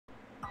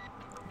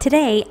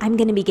Today, I'm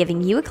going to be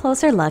giving you a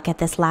closer look at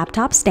this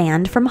laptop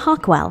stand from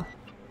Hocwell.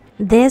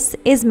 This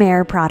is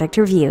Mare Product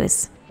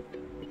Reviews.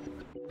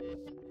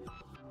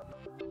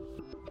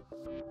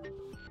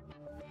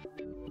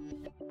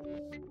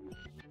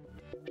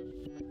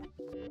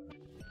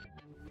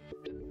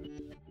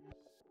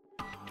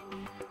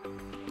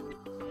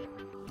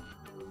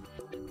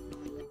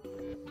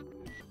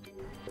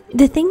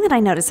 The thing that I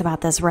notice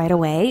about this right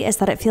away is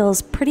that it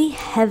feels pretty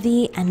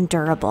heavy and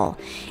durable.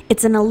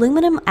 It's an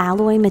aluminum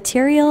alloy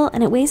material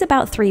and it weighs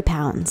about 3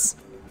 pounds.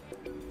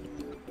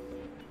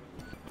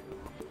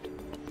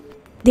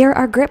 There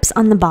are grips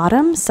on the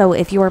bottom, so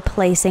if you're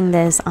placing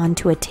this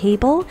onto a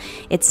table,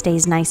 it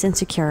stays nice and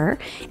secure.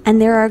 And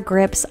there are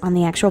grips on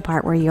the actual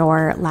part where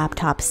your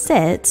laptop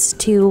sits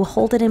to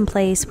hold it in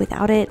place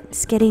without it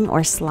skidding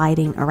or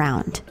sliding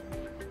around.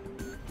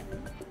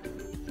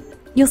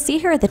 You'll see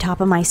here at the top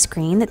of my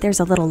screen that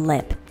there's a little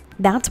lip.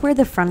 That's where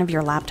the front of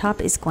your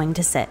laptop is going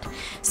to sit.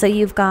 So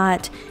you've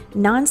got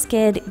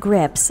non-skid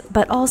grips,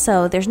 but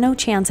also there's no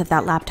chance of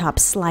that laptop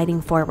sliding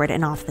forward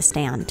and off the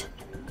stand.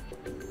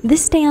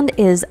 This stand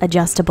is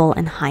adjustable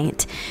in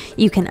height.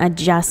 You can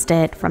adjust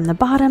it from the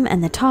bottom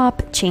and the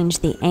top, change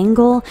the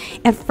angle.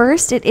 At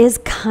first, it is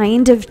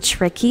kind of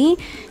tricky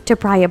to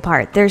pry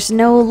apart. There's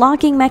no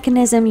locking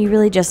mechanism. You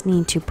really just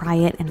need to pry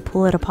it and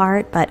pull it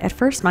apart. But at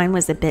first, mine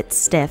was a bit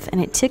stiff and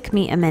it took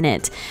me a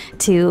minute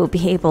to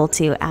be able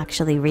to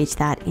actually reach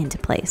that into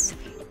place.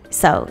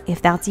 So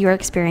if that's your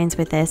experience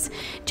with this,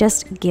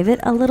 just give it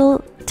a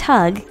little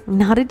tug,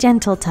 not a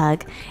gentle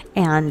tug,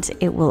 and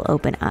it will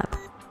open up.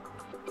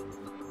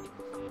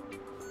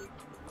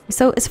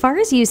 So as far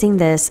as using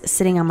this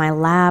sitting on my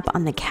lap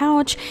on the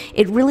couch,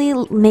 it really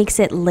makes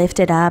it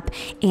lifted up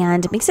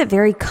and makes it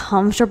very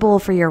comfortable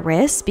for your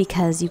wrists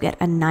because you get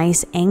a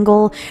nice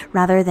angle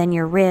rather than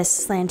your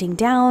wrists slanting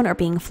down or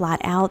being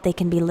flat out. They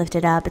can be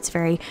lifted up. It's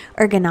very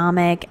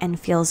ergonomic and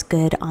feels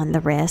good on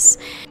the wrists.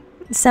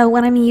 So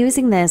when I'm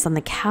using this on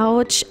the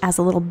couch as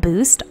a little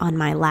boost on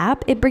my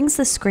lap, it brings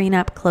the screen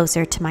up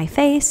closer to my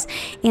face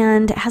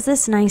and has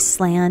this nice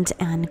slant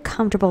and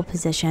comfortable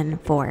position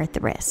for the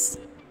wrists.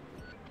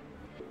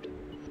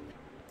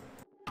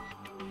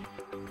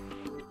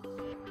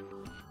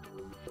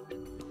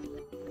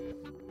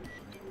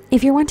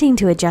 If you're wanting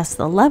to adjust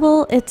the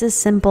level, it's as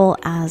simple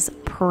as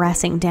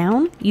pressing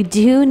down. You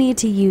do need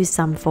to use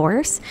some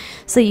force,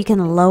 so you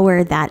can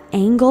lower that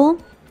angle,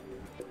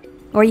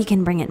 or you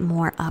can bring it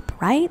more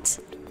upright.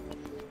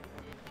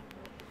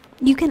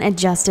 You can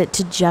adjust it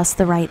to just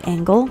the right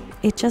angle.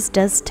 It just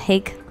does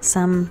take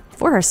some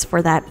force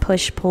for that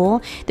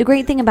push-pull. The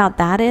great thing about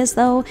that is,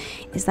 though,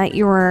 is that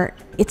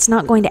it's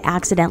not going to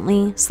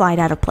accidentally slide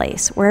out of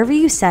place. Wherever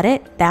you set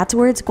it, that's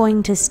where it's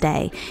going to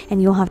stay,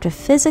 and you'll have to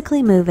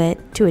physically move it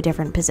to a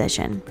different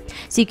position.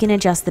 So you can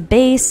adjust the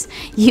base,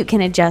 you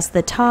can adjust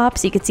the top.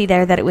 So you could see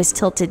there that it was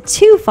tilted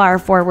too far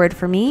forward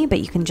for me,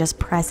 but you can just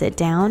press it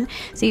down.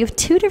 So you have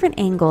 2 different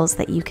angles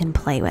that you can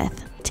play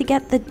with to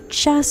get the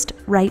just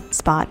right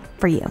spot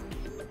for you.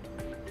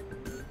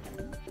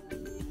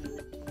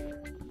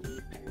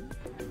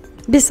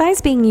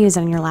 Besides being used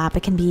on your lap,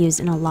 it can be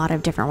used in a lot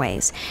of different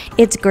ways.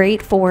 It's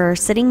great for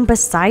sitting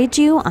beside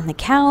you on the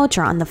couch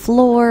or on the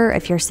floor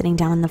if you're sitting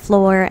down on the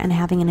floor and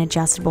having an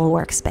adjustable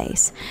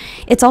workspace.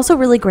 It's also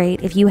really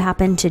great if you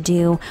happen to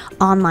do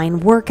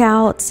online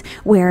workouts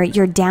where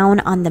you're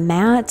down on the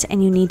mat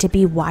and you need to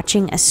be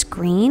watching a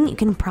screen. You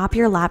can prop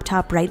your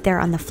laptop right there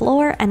on the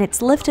floor and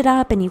it's lifted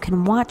up and you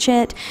can watch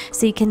it.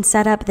 So you can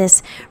set up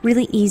this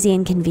really easy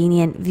and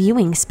convenient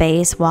viewing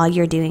space while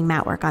you're doing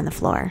mat work on the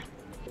floor.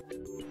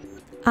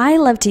 I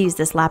love to use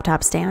this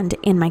laptop stand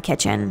in my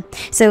kitchen.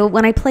 So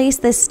when I place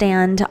this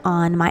stand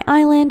on my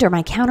island or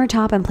my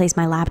countertop and place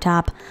my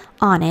laptop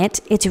on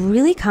it, it's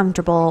really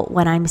comfortable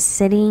when I'm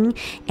sitting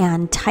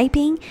and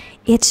typing.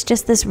 It's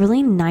just this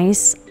really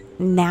nice,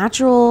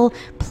 natural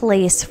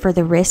place for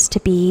the wrist to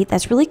be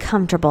that's really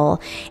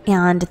comfortable,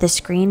 and the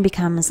screen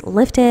becomes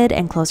lifted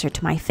and closer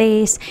to my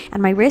face,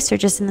 and my wrists are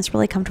just in this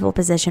really comfortable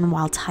position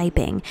while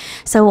typing.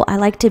 So I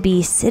like to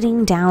be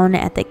sitting down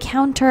at the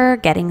counter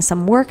getting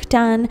some work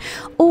done,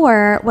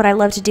 or what I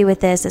love to do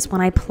with this is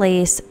when I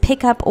place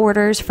pickup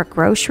orders for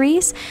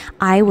groceries,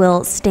 I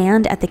will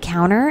stand at the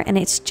counter and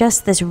it's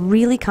just this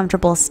really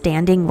comfortable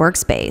standing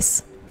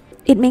workspace.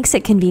 It makes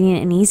it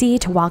convenient and easy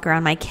to walk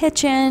around my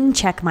kitchen,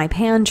 check my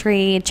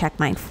pantry, check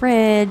my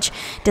fridge,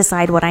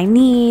 decide what I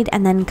need,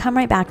 and then come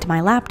right back to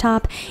my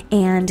laptop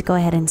and go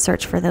ahead and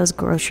search for those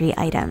grocery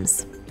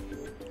items.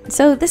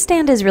 So this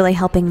stand is really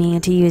helping me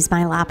to use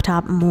my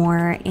laptop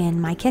more in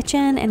my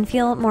kitchen and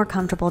feel more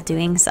comfortable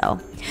doing so.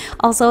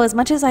 Also, as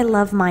much as I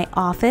love my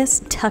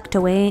office tucked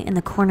away in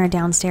the corner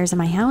downstairs in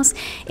my house,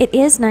 it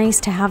is nice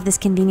to have this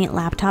convenient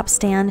laptop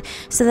stand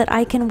so that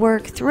I can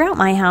work throughout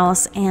my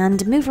house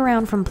and move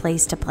around from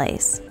place to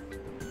place.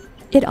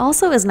 It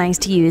also is nice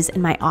to use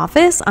in my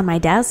office on my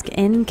desk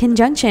in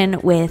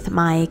conjunction with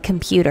my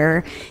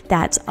computer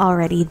that's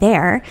already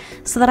there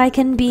so that I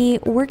can be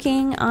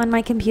working on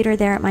my computer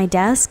there at my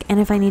desk, and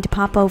if I need to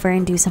pop over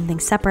and do something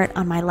separate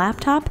on my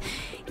laptop,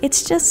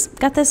 it's just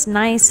got this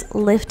nice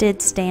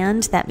lifted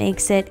stand that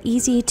makes it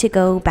easy to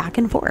go back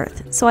and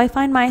forth. So I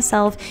find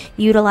myself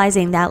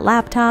utilizing that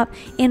laptop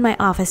in my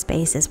office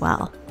space as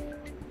well.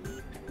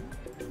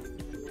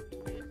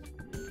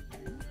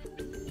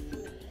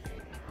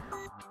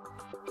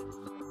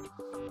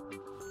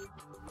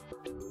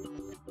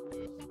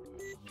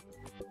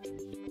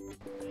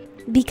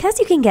 Because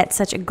you can get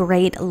such a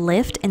great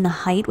lift in the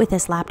height with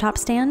this laptop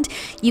stand,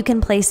 you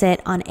can place it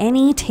on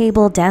any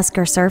table, desk,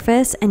 or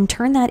surface and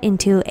turn that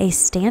into a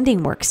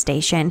standing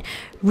workstation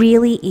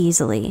really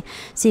easily.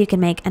 So you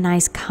can make a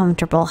nice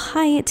comfortable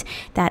height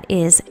that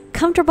is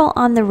comfortable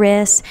on the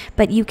wrists,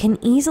 but you can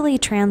easily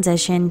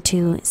transition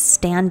to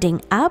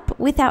standing up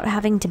without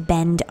having to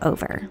bend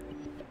over.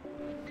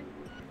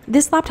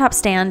 This laptop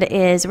stand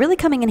is really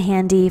coming in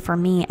handy for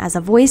me as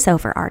a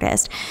voiceover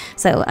artist.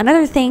 So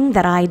another thing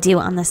that I do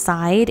on the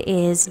side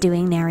is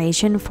doing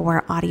narration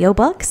for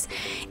audiobooks,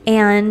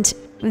 and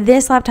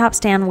this laptop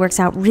stand works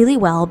out really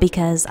well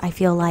because I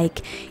feel like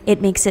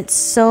it makes it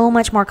so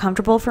much more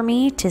comfortable for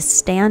me to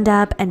stand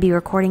up and be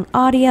recording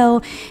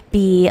audio,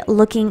 be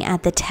looking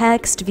at the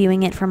text,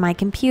 viewing it from my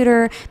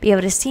computer, be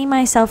able to see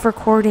myself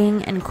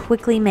recording and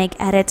quickly make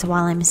edits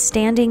while I'm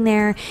standing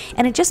there.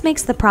 And it just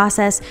makes the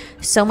process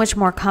so much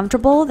more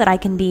comfortable that I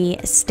can be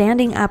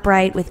standing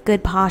upright with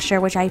good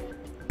posture, which I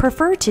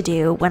prefer to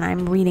do when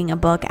I'm reading a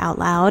book out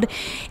loud.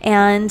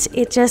 And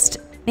it just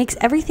makes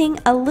everything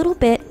a little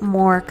bit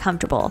more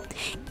comfortable.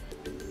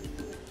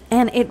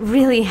 And it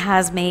really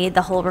has made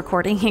the whole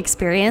recording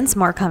experience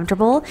more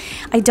comfortable.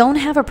 I don't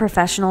have a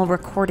professional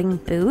recording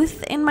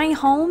booth in my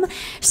home,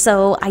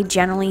 so I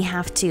generally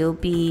have to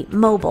be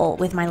mobile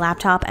with my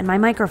laptop and my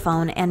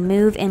microphone and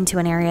move into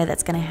an area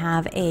that's going to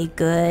have a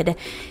good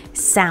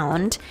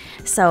sound,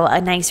 so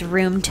a nice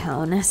room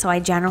tone. So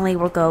I generally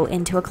will go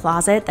into a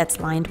closet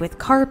that's lined with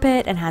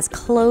carpet and has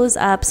clothes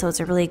up, so it's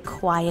a really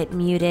quiet,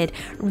 muted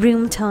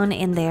room tone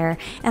in there.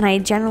 And I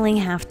generally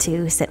have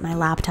to sit my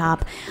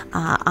laptop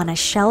on a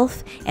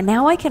shelf, and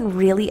now I can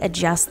really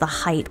adjust the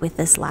height with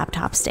this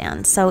laptop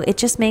stand, so it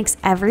just makes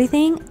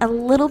everything a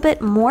little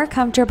bit more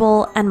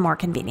comfortable and more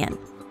convenient.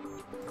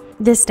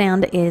 This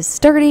stand is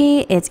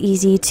sturdy, it's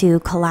easy to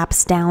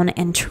collapse down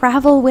and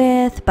travel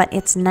with, but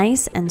it's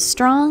nice and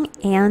strong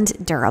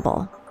and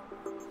durable.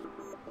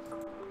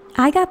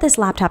 I got this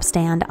laptop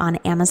stand on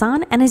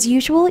Amazon, and as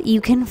usual, you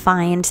can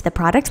find the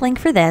product link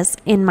for this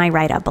in my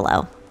write-up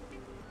below.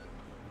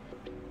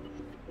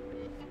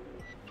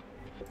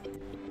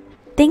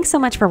 Thanks so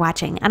much for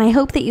watching, and I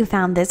hope that you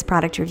found this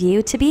product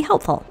review to be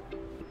helpful.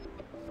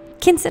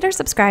 Consider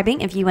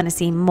subscribing if you want to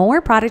see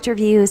more product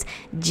reviews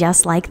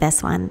just like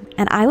this one,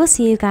 and I will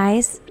see you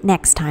guys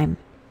next time.